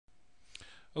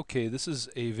Okay, this is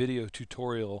a video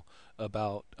tutorial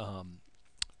about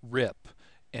RIP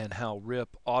and how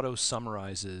RIP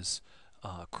auto-summarizes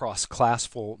across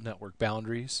classful network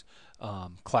boundaries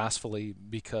classfully,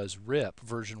 because RIP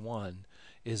version 1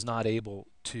 is not able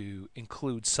to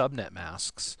include subnet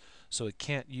masks, so it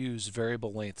can't use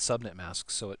variable length subnet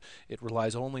masks, so it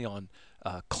relies only on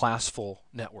classful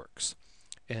networks.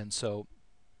 And so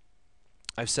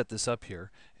I've set this up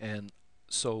here, and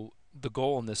so the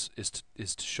goal in this is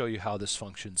to show you how this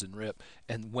functions in RIP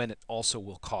and when it also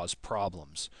will cause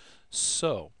problems.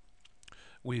 So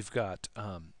we've got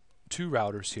two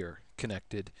routers here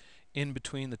connected. In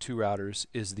between the two routers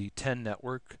is the 10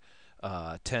 network,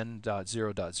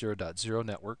 10.0.0.0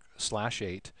 network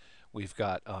 /8. We've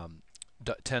got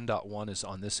 10.1 is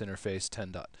on this interface,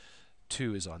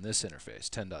 10.2 is on this interface,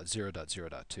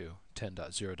 10.0.0.2,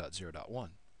 10.0.0.1.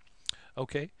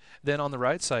 Okay, then on the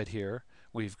right side here,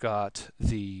 we've got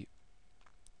the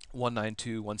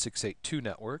 192.168.2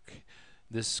 network.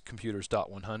 This computer's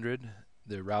 .100,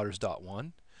 the router's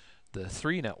 .1, the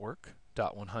 3 network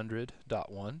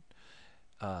 .100.1,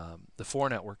 the 4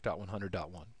 network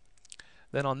 .100.1.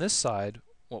 Then on this side,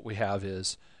 what we have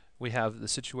is we have the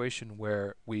situation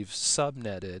where we've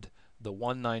subnetted the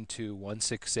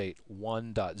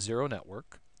 192.168.1.0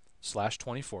 network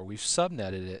 /24. We've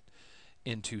subnetted it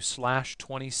into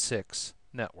 /26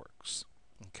 networks.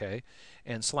 Okay,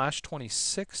 and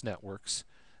 /26 networks,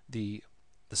 the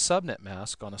subnet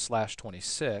mask on a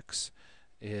 /26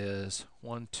 is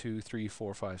 1, 2, 3,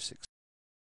 4, 5, 6,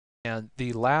 and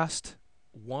the last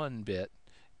one bit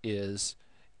is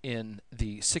in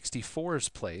the 64's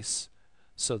place,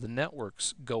 so the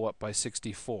networks go up by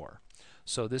 64.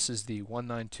 So this is the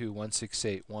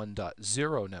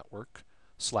 192.168.1.0 network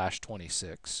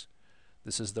 /26.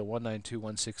 This is the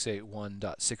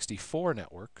 192.168.1.64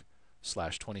 network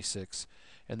 /26,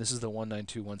 and this is the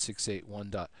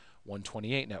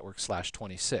 192.168.1.128 network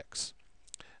 /26.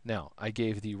 Now, I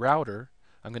gave the router,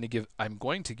 I'm going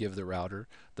to give the router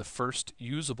the first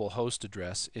usable host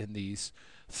address in these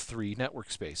 3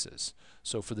 network spaces.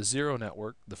 So for the 0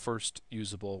 network, the first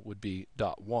usable would be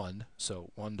 .1,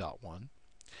 so 1.1.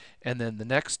 And then the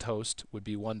next host would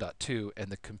be 1.2,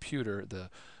 and the computer,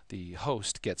 the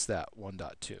host, gets that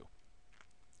 1.2.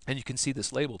 And you can see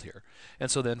this labeled here. And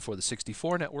so then for the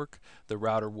 64 network, the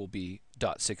router will be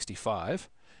 .65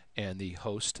 and the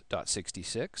host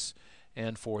 .66.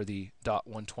 And for the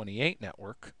 .128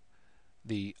 network,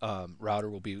 the router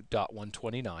will be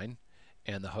 .129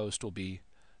 and the host will be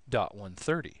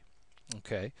 .130.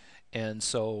 Okay, and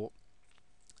so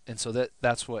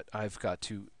that's what I've got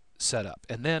to set up.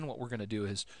 And then what we're going to do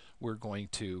is we're going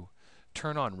to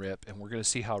turn on RIP, and we're going to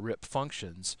see how RIP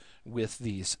functions with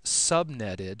these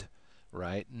subnetted,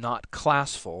 right, not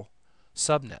classful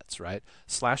subnets, right?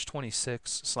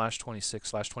 /26,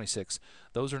 /26, /26,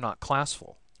 those are not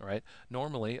classful, right?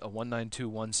 Normally a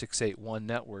 192.168.1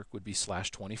 network would be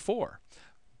 /24.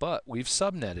 But we've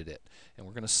subnetted it, and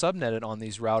we're going to subnet it on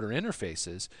these router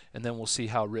interfaces, and then we'll see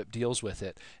how RIP deals with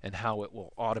it and how it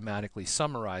will automatically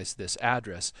summarize this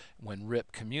address when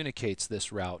RIP communicates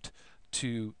this route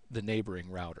to the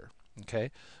neighboring router.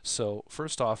 Okay, so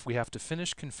first off, we have to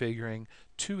finish configuring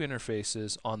 2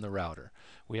 interfaces on the router.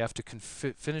 We have to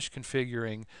finish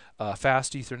configuring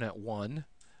Fast Ethernet 1,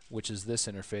 which is this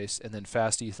interface, and then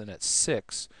Fast Ethernet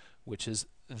 6, which is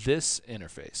this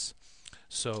interface.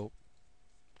 So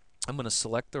I'm going to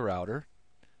select the router,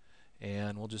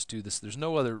 and we'll just do this. There's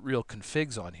no other real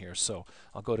configs on here, so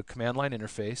I'll go to command line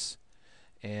interface,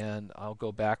 and I'll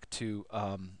go back to,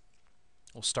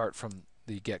 we'll start from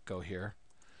the get-go here.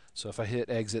 So if I hit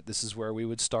exit, this is where we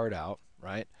would start out,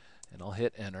 right? And I'll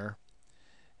hit enter,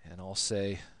 and I'll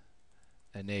say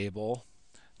enable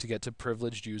to get to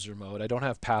privileged user mode. I don't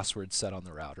have passwords set on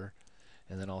the router.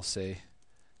 And then I'll say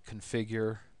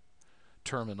configure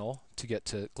terminal to get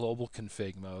to global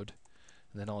config mode,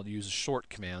 and then I'll use shorthand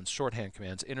commands,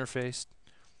 interface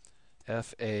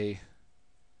FA,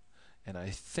 and I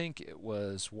think it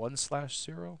was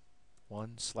 1/0,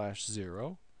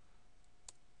 1/0,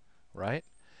 right?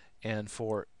 And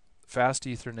for Fast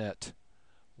Ethernet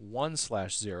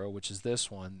 1/0, which is this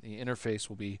one, the interface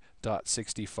will be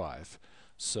 .65.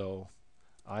 So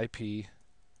IP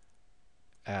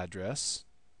address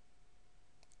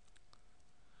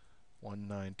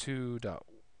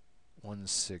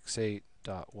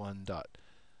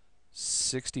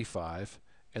 192.168.1.65,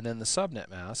 and then the subnet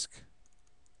mask.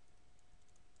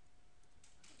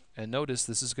 And notice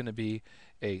this is going to be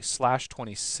a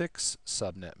 /26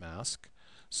 subnet mask,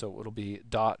 so it'll be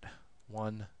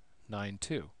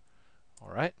 .192. All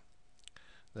right.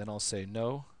 Then I'll say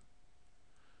no.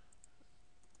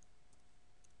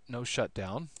 no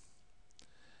shutdown,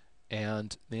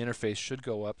 and the interface should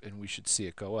go up, and we should see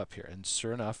it go up here. And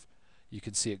sure enough, you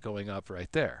can see it going up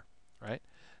right there, right?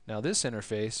 Now this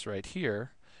interface right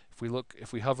here,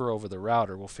 if we hover over the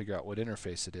router, we'll figure out what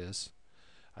interface it is.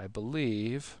 I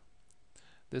believe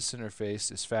this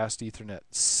interface is Fast Ethernet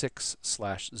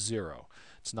 6/0.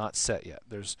 It's not set yet.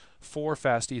 There's 4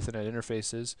 Fast Ethernet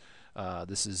interfaces.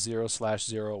 This is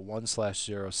 0/0,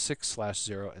 1/0,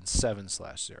 6/0, and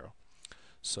 7/0.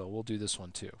 So we'll do this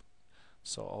one too.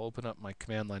 So I'll open up my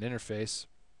command line interface.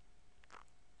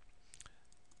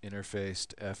 Interface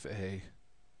to FA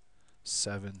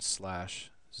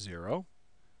 7/0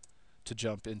 to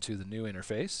jump into the new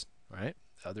interface, right?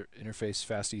 Other interface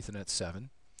Fast Ethernet 7.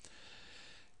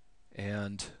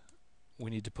 And we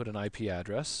need to put an IP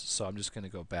address, so I'm just going to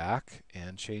go back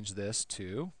and change this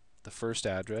to the first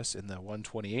address in the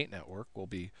 128 network will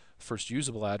be, first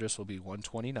usable address will be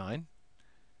 129,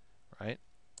 right?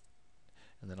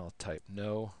 And then I'll type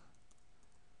no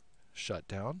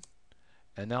shutdown,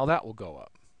 and now that will go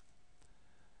up.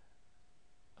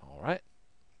 All right.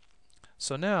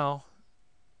 So now,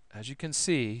 as you can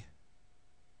see,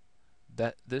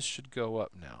 that this should go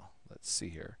up now. Let's see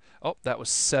here. Oh, that was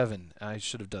 7. I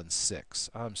should have done 6.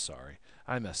 I'm sorry.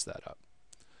 I messed that up.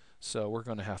 So we're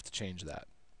going to have to change that.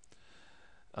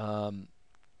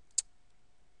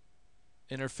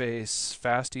 Interface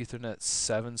Fast Ethernet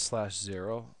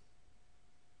 7/0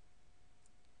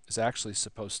 is actually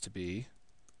supposed to be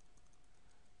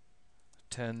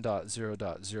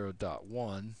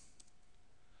 10.0.0.1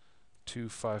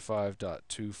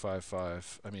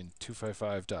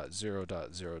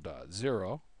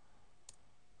 255.0.0.0.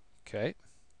 Okay.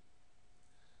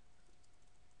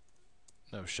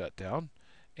 No shutdown.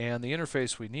 And the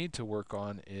interface we need to work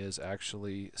on is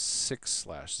actually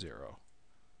 6/0.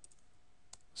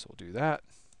 So we'll do that.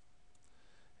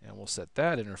 And we'll set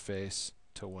that interface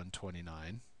to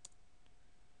 129.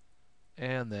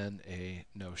 And then a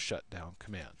no shutdown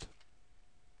command.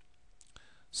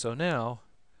 So now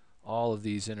all of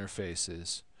these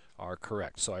interfaces are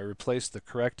correct. So I replaced the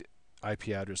correct IP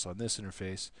address on this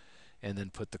interface and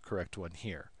then put the correct one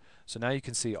here. So now you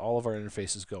can see all of our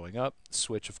interfaces going up.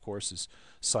 Switch, of course, is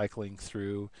cycling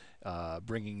through,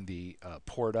 bringing the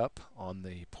port up on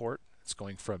the port. It's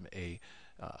going from a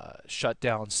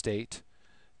shutdown state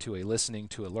to a listening,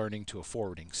 to a learning, to a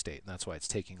forwarding state. And that's why it's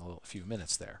taking a few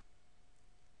minutes there.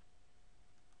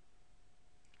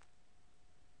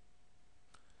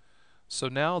 So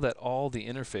now that all the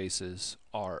interfaces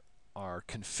are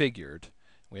configured,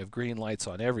 we have green lights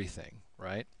on everything,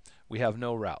 right? We have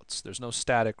no routes. There's no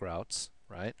static routes,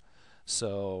 right?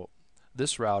 So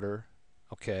this router,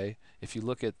 okay, if you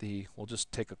look at the, we'll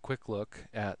just take a quick look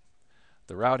at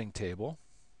the routing table.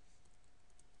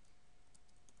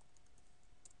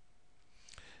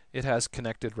 It has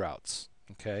connected routes,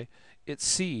 okay? It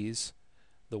sees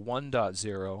the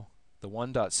 1.0, the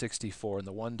 1.64, and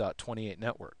the 1.28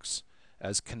 networks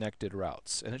as connected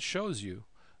routes. And it shows you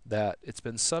that it's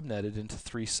been subnetted into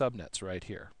 3 subnets right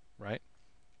here, right?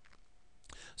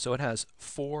 So it has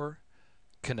 4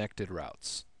 connected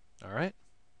routes, all right?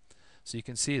 So you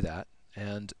can see that,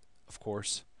 and of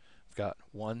course, we've got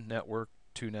 1 network,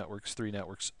 2 networks, 3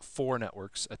 networks, 4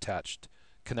 networks attached,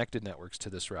 connected networks to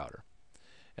this router.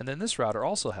 And then this router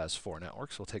also has 4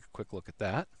 networks. We'll take a quick look at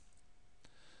that.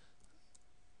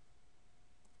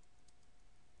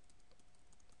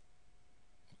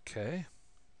 Okay.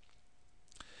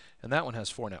 And that one has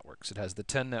 4 networks. It has the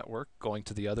 10 network going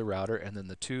to the other router, and then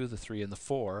the 2, the 3, and the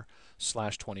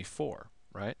 4/24,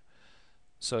 right?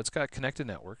 So it's got connected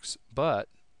networks, but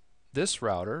this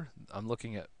router, I'm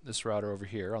looking at this router over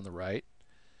here on the right,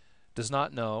 does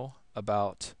not know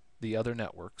about the other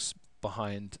networks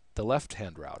behind the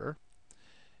left-hand router,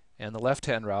 and the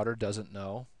left-hand router doesn't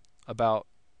know about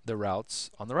the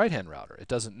routes on the right-hand router. It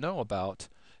doesn't know about,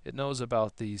 it knows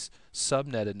about these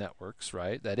subnetted networks,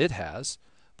 right, that it has,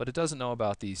 but it doesn't know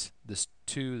about this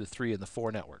 2, the 3, and the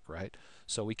 4 network, right?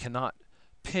 So we cannot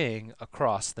ping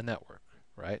across the network,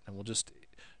 right? And we'll just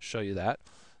show you that.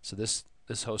 So this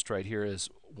host right here is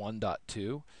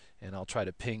 1.2, and I'll try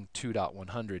to ping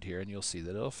 2.100 here, and you'll see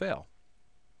that it'll fail.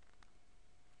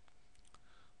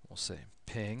 We'll say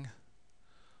ping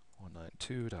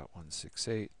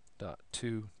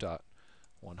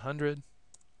 192.168.2.100.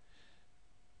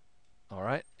 All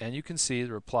right, and you can see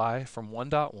the reply from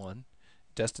 1.1.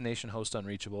 Destination host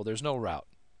unreachable. There's no route,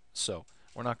 so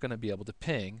we're not going to be able to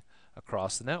ping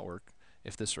across the network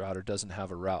if this router doesn't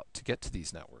have a route to get to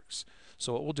these networks.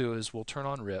 So what we'll do is we'll turn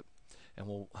on RIP, and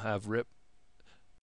we'll have RIP